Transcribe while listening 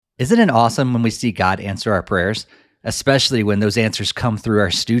Isn't it awesome when we see God answer our prayers, especially when those answers come through our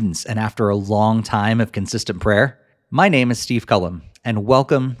students and after a long time of consistent prayer? My name is Steve Cullum, and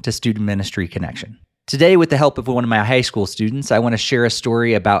welcome to Student Ministry Connection. Today, with the help of one of my high school students, I want to share a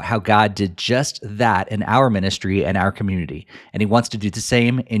story about how God did just that in our ministry and our community, and He wants to do the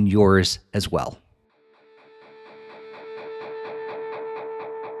same in yours as well.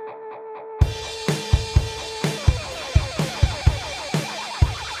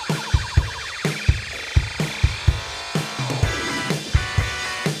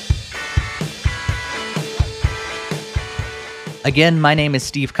 Again, my name is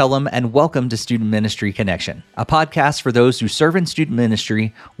Steve Cullum, and welcome to Student Ministry Connection, a podcast for those who serve in student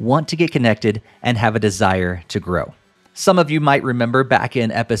ministry, want to get connected, and have a desire to grow. Some of you might remember back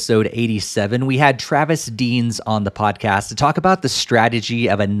in episode 87, we had Travis Deans on the podcast to talk about the strategy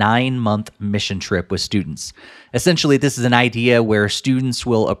of a 9-month mission trip with students. Essentially, this is an idea where students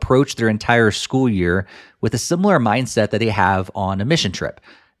will approach their entire school year with a similar mindset that they have on a mission trip.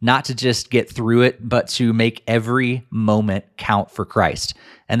 Not to just get through it, but to make every moment count for Christ.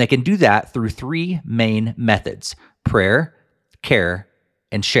 And they can do that through 3 main methods: prayer, care,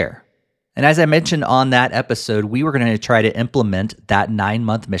 and share. And as I mentioned on that episode, we were going to try to implement that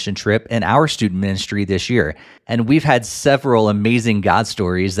 9-month mission trip in our student ministry this year. And we've had several amazing God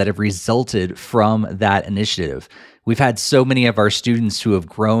stories that have resulted from that initiative. We've had so many of our students who have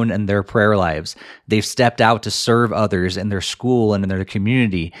grown in their prayer lives. They've stepped out to serve others in their school and in their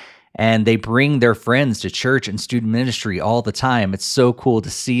community, and they bring their friends to church and student ministry all the time. It's so cool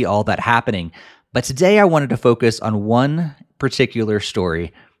to see all that happening. But today I wanted to focus on one particular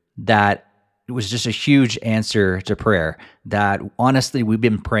story that was just a huge answer to prayer that honestly we've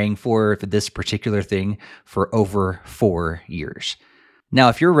been praying for this particular thing for over 4 years. Now,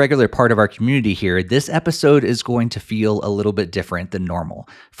 if you're a regular part of our community here, this episode is going to feel a little bit different than normal.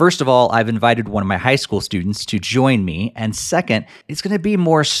 First of all, I've invited one of my high school students to join me, and second, it's going to be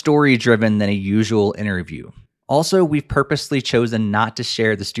more story-driven than a usual interview. Also, we've purposely chosen not to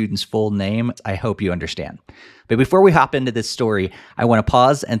share the student's full name. I hope you understand. But before we hop into this story, I want to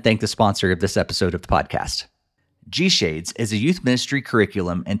pause and thank the sponsor of this episode of the podcast. G-Shades is a youth ministry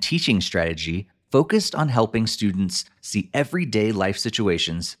curriculum and teaching strategy focused on helping students see everyday life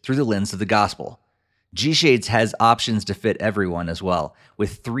situations through the lens of the gospel. G-Shades has options to fit everyone as well,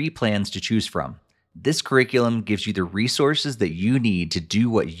 with 3 plans to choose from. This curriculum gives you the resources that you need to do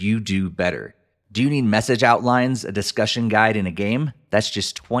what you do better. Do you need message outlines, a discussion guide, and a game? That's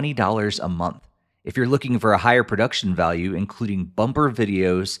just $20 a month. If you're looking for a higher production value, including bumper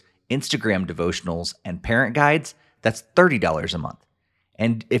videos, Instagram devotionals, and parent guides, that's $30 a month.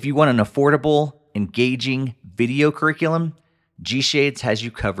 And if you want an affordable, engaging video curriculum, G-Shades has you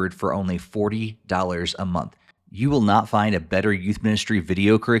covered for only $40 a month. You will not find a better youth ministry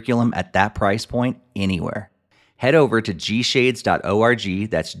video curriculum at that price point anywhere. Head over to gshades.org,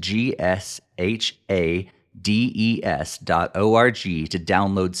 that's gshades.org, to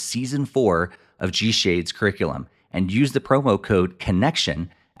download Season 4 of G-Shades curriculum and use the promo code CONNECTION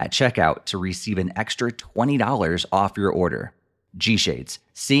at checkout to receive an extra $20 off your order. G-Shades,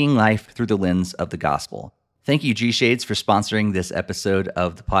 seeing life through the lens of the gospel. Thank you, G-Shades, for sponsoring this episode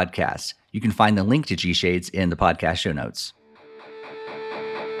of the podcast. You can find the link to G-Shades in the podcast show notes.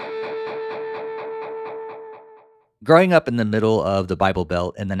 Growing up in the middle of the Bible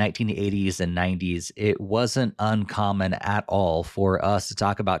Belt in the 1980s and 90s, it wasn't uncommon at all for us to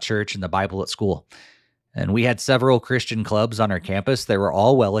talk about church and the Bible at school. And we had several Christian clubs on our campus. They were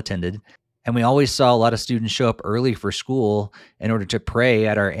all well attended. And we always saw a lot of students show up early for school in order to pray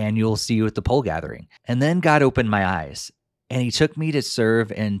at our annual See You at the Pole gathering. And then God opened my eyes, and He took me to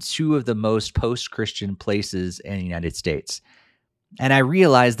serve in 2 of the most post-Christian places in the United States. And I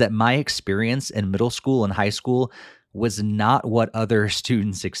realized that my experience in middle school and high school was not what other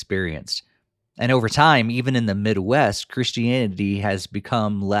students experienced. And over time, even in the Midwest, Christianity has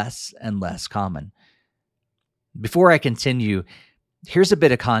become less and less common. Before I continue, here's a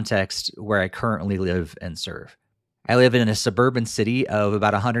bit of context where I currently live and serve. I live in a suburban city of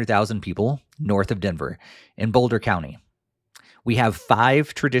about 100,000 people north of Denver in Boulder County. We have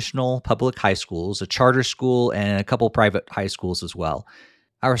 5 traditional public high schools, a charter school, and a couple private high schools as well.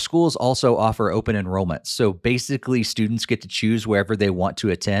 Our schools also offer open enrollment, so basically students get to choose wherever they want to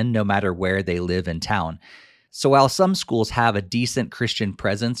attend, no matter where they live in town. So while some schools have a decent Christian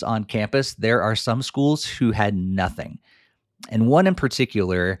presence on campus, there are some schools who had nothing. And one in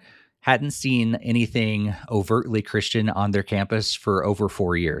particular hadn't seen anything overtly Christian on their campus for over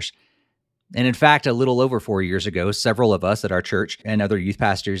 4 years. And in fact, a little over 4 years ago, several of us at our church and other youth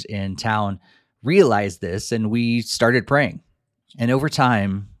pastors in town realized this, and we started praying. And over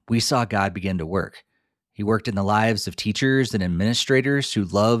time, we saw God begin to work. He worked in the lives of teachers and administrators who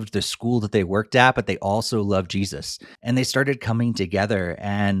loved the school that they worked at, but they also loved Jesus. And they started coming together,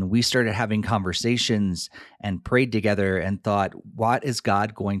 and we started having conversations and prayed together and thought, what is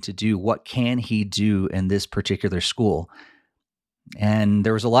God going to do? What can he do in this particular school? And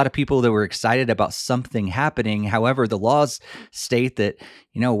there was a lot of people that were excited about something happening. However, the laws state that,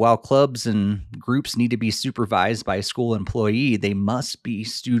 while clubs and groups need to be supervised by a school employee, they must be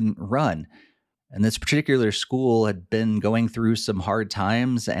student run. And this particular school had been going through some hard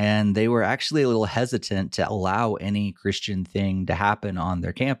times, and they were actually a little hesitant to allow any Christian thing to happen on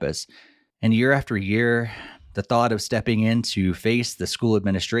their campus. And year after year, the thought of stepping in to face the school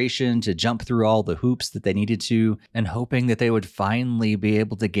administration, to jump through all the hoops that they needed to, and hoping that they would finally be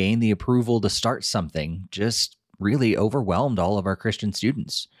able to gain the approval to start something, just really overwhelmed all of our Christian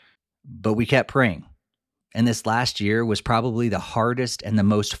students. But we kept praying. And this last year was probably the hardest and the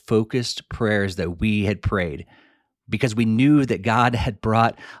most focused prayers that we had prayed, because we knew that God had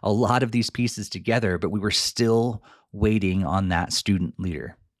brought a lot of these pieces together, but we were still waiting on that student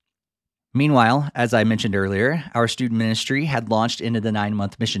leader. Meanwhile, as I mentioned earlier, our student ministry had launched into the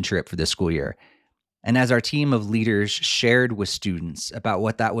 9-month mission trip for this school year. And as our team of leaders shared with students about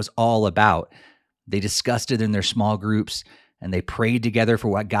what that was all about, they discussed it in their small groups, and they prayed together for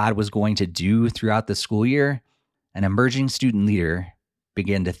what God was going to do throughout the school year. An emerging student leader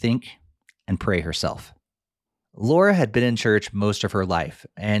began to think and pray herself. Laura had been in church most of her life,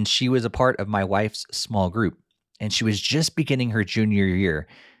 and she was a part of my wife's small group, and she was just beginning her junior year.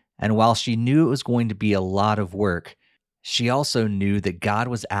 And while she knew it was going to be a lot of work, she also knew that God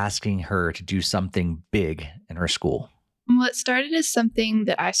was asking her to do something big in her school. Well, it started as something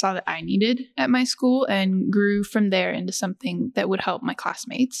that I saw that I needed at my school and grew from there into something that would help my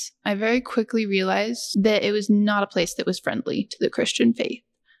classmates. I very quickly realized that it was not a place that was friendly to the Christian faith.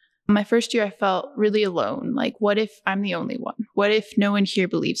 My first year, I felt really alone. Like, what if I'm the only one? What if no one here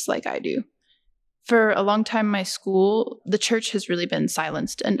believes like I do? For a long time in my school, the church has really been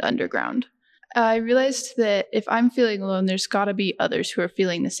silenced and underground. I realized that if I'm feeling alone, there's got to be others who are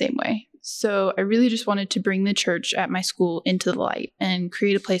feeling the same way. So I really just wanted to bring the church at my school into the light and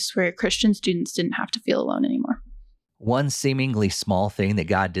create a place where Christian students didn't have to feel alone anymore. One seemingly small thing that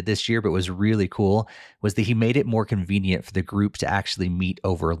God did this year, but was really cool, was that he made it more convenient for the group to actually meet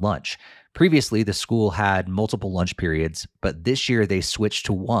over lunch. Previously, the school had multiple lunch periods, but this year they switched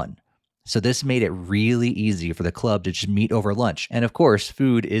to one. So this made it really easy for the club to just meet over lunch. And of course,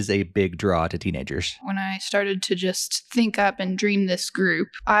 food is a big draw to teenagers. When I started to just think up and dream this group,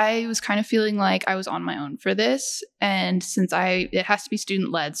 I was kind of feeling like I was on my own for this. And since it has to be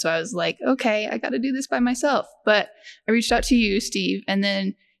student led, so I was like, okay, I got to do this by myself. But I reached out to you, Steve, and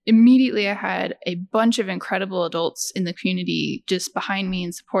then immediately I had a bunch of incredible adults in the community just behind me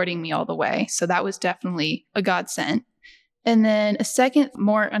and supporting me all the way. So that was definitely a godsend. And then a second,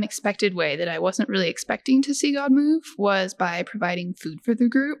 more unexpected way that I wasn't really expecting to see God move was by providing food for the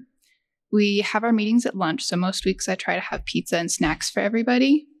group. We have our meetings at lunch, so most weeks I try to have pizza and snacks for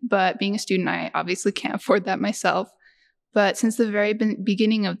everybody. But being a student, I obviously can't afford that myself. But since the very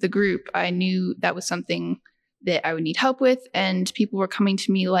beginning of the group, I knew that was something that I would need help with. And people were coming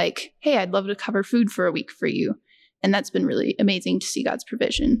to me like, hey, I'd love to cover food for a week for you. And that's been really amazing to see God's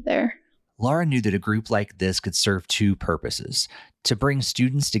provision there. Laura knew that a group like this could serve two purposes: to bring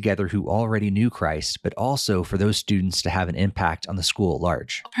students together who already knew Christ, but also for those students to have an impact on the school at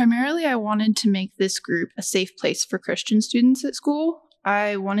large. Primarily, I wanted to make this group a safe place for Christian students at school.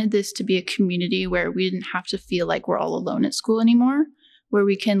 I wanted this to be a community where we didn't have to feel like we're all alone at school anymore, where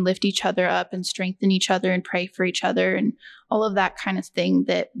we can lift each other up and strengthen each other and pray for each other and all of that kind of thing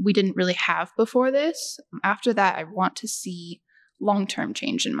that we didn't really have before this. After that, I want to see long-term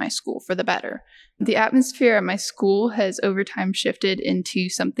change in my school for the better. The atmosphere at my school has over time shifted into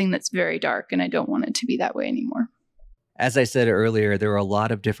something that's very dark, and I don't want it to be that way anymore. As I said earlier, there were a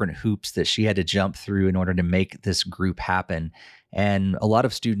lot of different hoops that she had to jump through in order to make this group happen. And a lot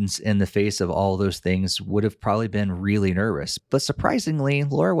of students, in the face of all those things, would have probably been really nervous. But surprisingly,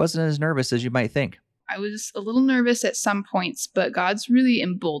 Laura wasn't as nervous as you might think. I was a little nervous at some points, but God's really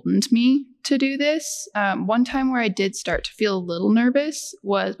emboldened me to do this. One time where I did start to feel a little nervous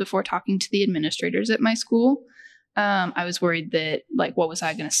was before talking to the administrators at my school. I was worried that, what was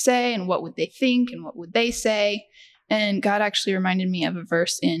I going to say, and what would they think, and what would they say? And God actually reminded me of a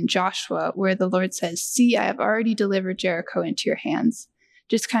verse in Joshua where the Lord says, "See, I have already delivered Jericho into your hands."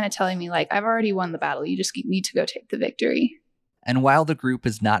 Just kind of telling me, I've already won the battle. You just need to go take the victory. And while the group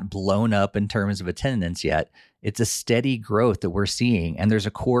is not blown up in terms of attendance yet, it's a steady growth that we're seeing, and there's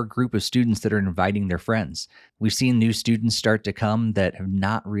a core group of students that are inviting their friends. We've seen new students start to come that have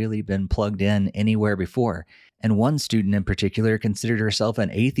not really been plugged in anywhere before. And one student in particular considered herself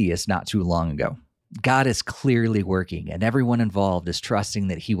an atheist not too long ago. God is clearly working, and everyone involved is trusting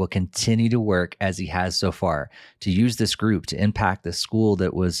that he will continue to work as he has so far to use this group to impact the school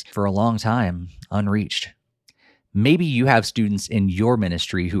that was, for a long time, unreached. Maybe you have students in your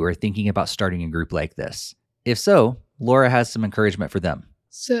ministry who are thinking about starting a group like this. If so, Laura has some encouragement for them.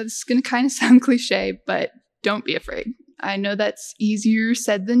 So this is going to kind of sound cliche, but don't be afraid. I know that's easier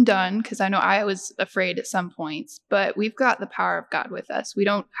said than done because I know I was afraid at some points, but we've got the power of God with us. We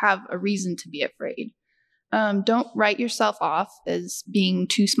don't have a reason to be afraid. Don't write yourself off as being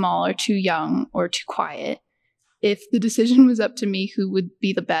too small or too young or too quiet. If the decision was up to me who would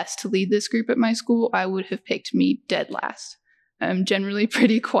be the best to lead this group at my school, I would have picked me dead last. I'm generally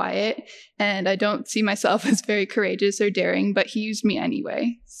pretty quiet, and I don't see myself as very courageous or daring, but he used me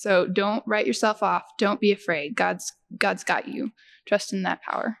anyway. So don't write yourself off. Don't be afraid. God's got you. Trust in that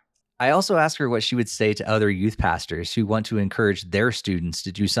power. I also asked her what she would say to other youth pastors who want to encourage their students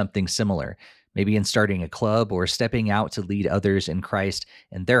to do something similar, maybe in starting a club or stepping out to lead others in Christ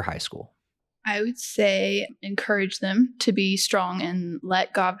in their high school. I would say encourage them to be strong and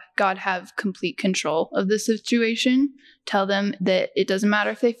let God have complete control of the situation. Tell them that it doesn't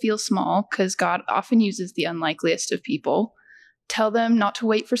matter if they feel small, because God often uses the unlikeliest of people. Tell them not to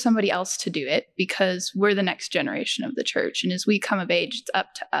wait for somebody else to do it, because we're the next generation of the church. And as we come of age, it's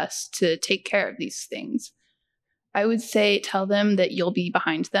up to us to take care of these things. I would say tell them that you'll be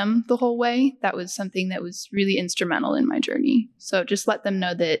behind them the whole way. That was something that was really instrumental in my journey. So just let them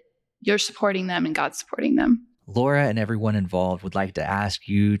know that you're supporting them and God's supporting them. Laura and everyone involved would like to ask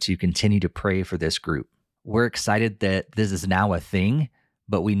you to continue to pray for this group. We're excited that this is now a thing,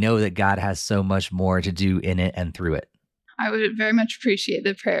 but we know that God has so much more to do in it and through it. I would very much appreciate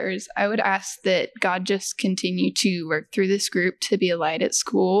the prayers. I would ask that God just continue to work through this group to be a light at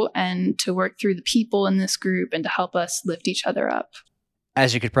school and to work through the people in this group and to help us lift each other up.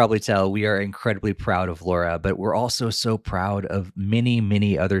 As you could probably tell, we are incredibly proud of Laura, but we're also so proud of many,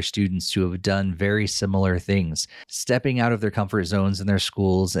 many other students who have done very similar things, stepping out of their comfort zones in their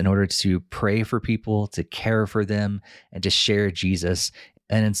schools in order to pray for people, to care for them, and to share Jesus,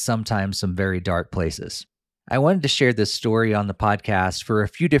 and in sometimes some very dark places. I wanted to share this story on the podcast for a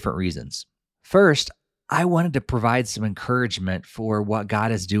few different reasons. First, I wanted to provide some encouragement for what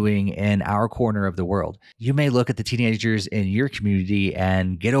God is doing in our corner of the world. You may look at the teenagers in your community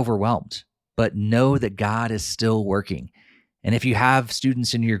and get overwhelmed, but know that God is still working. And if you have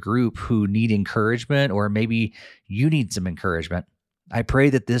students in your group who need encouragement, or maybe you need some encouragement, I pray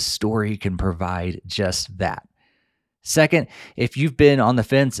that this story can provide just that. Second, if you've been on the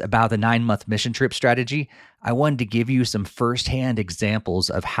fence about the 9-month mission trip strategy, I wanted to give you some firsthand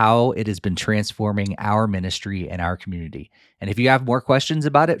examples of how it has been transforming our ministry and our community. And if you have more questions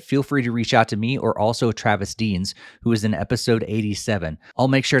about it, feel free to reach out to me or also Travis Deans, who is in episode 87. I'll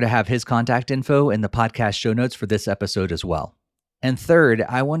make sure to have his contact info in the podcast show notes for this episode as well. And third,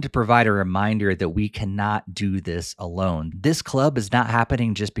 I want to provide a reminder that we cannot do this alone. This club is not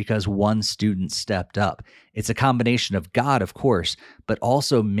happening just because one student stepped up. It's a combination of God, of course, but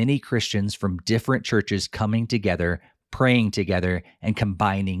also many Christians from different churches coming together, praying together, and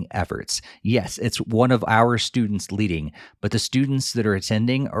combining efforts. Yes, it's one of our students leading, but the students that are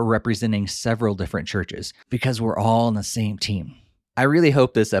attending are representing several different churches because we're all on the same team. I really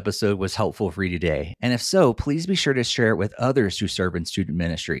hope this episode was helpful for you today, and if so, please be sure to share it with others who serve in student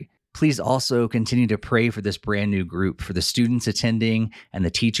ministry. Please also continue to pray for this brand new group, for the students attending and the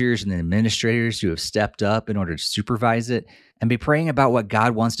teachers and the administrators who have stepped up in order to supervise it, and be praying about what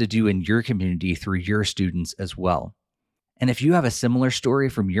God wants to do in your community through your students as well. And if you have a similar story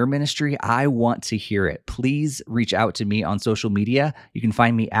from your ministry, I want to hear it. Please reach out to me on social media. You can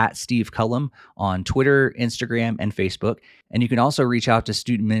find me at Steve Cullum on Twitter, Instagram, and Facebook. And you can also reach out to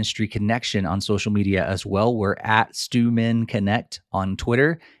Student Ministry Connection on social media as well. We're at StuMin Connect on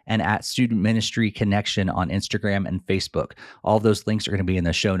Twitter and at Student Ministry Connection on Instagram and Facebook. All of those links are going to be in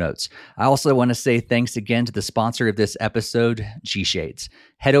the show notes. I also want to say thanks again to the sponsor of this episode, G-Shades.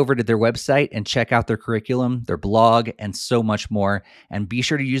 Head over to their website and check out their curriculum, their blog, and so much more. And be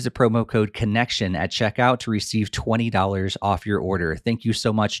sure to use the promo code CONNECTION at checkout to receive $20 off your order. Thank you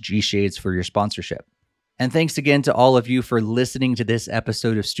so much, G-Shades, for your sponsorship. And thanks again to all of you for listening to this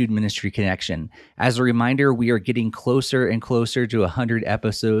episode of Student Ministry Connection. As a reminder, we are getting closer and closer to 100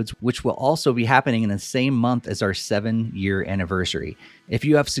 episodes, which will also be happening in the same month as our 7-year anniversary. If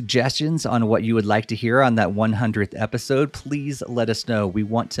you have suggestions on what you would like to hear on that 100th episode, please let us know. We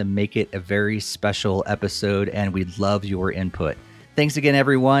want to make it a very special episode, and we'd love your input. Thanks again,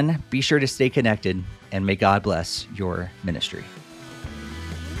 everyone. Be sure to stay connected, and may God bless your ministry.